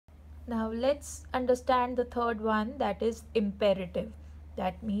Now let's understand the third one, that is imperative.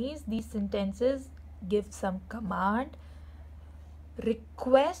 That means these sentences give some command,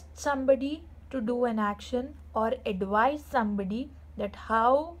 request somebody to do an action, or advise somebody that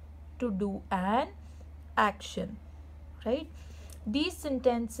how to do an action, right? These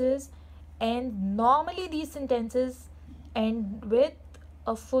sentences, and normally these sentences end with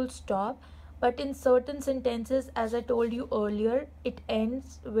a full stop, but in certain sentences, as I told you earlier, it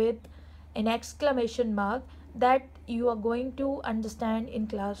ends with an exclamation mark that you are going to understand in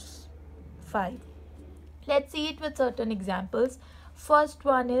class 5. Let's see it with certain examples. First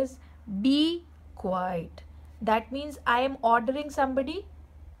one is be quiet. That means I am ordering somebody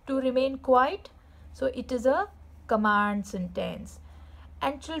to remain quiet. So it is a command sentence.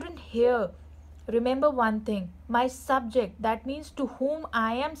 And children, here, remember one thing. My subject, that means to whom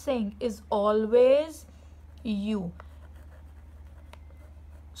I am saying, is always you.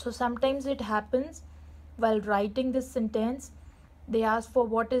 So sometimes it happens while writing this sentence, they ask for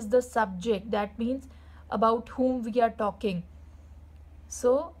what is the subject. That means about whom we are talking.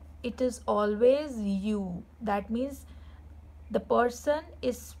 So it is always you. That means the person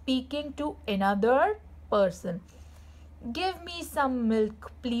is speaking to another person. Give me some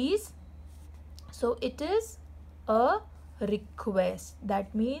milk, please. So it is a request.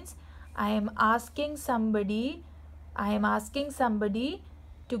 That means I am asking somebody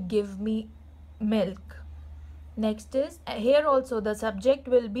to give me milk. Next is, here also the subject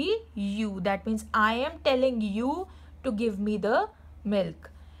will be you. That means I am telling you to give me the milk.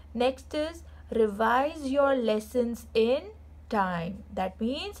 Next is revise your lessons in time. That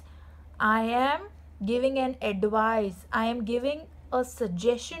means I am giving an advice. I am giving a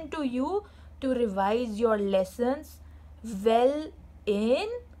suggestion to you to revise your lessons well in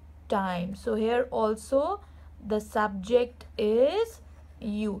time. So here also the subject is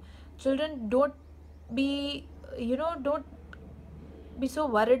you. Children, don't be so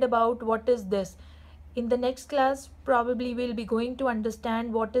worried about what is this. In the next class, probably we'll be going to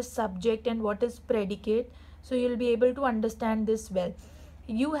understand what is subject and what is predicate. So you'll be able to understand this well.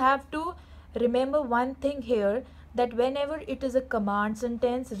 You have to remember one thing here, that whenever it is a command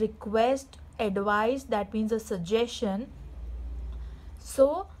sentence, request, advice, that means a suggestion.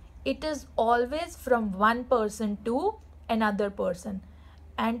 So it is always from one person to another person,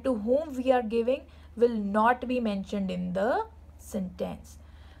 and to whom we are giving will not be mentioned in the sentence.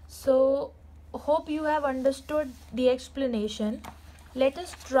 So hope you have understood the explanation. Let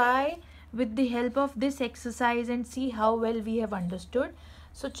us try with the help of this exercise and see how well we have understood.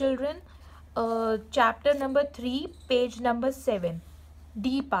 So children, chapter number 3, page number 7,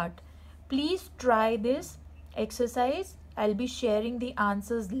 D part. Please try this exercise. I'll be sharing the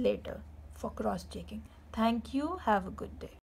answers later for cross-checking. Thank you. Have a good day.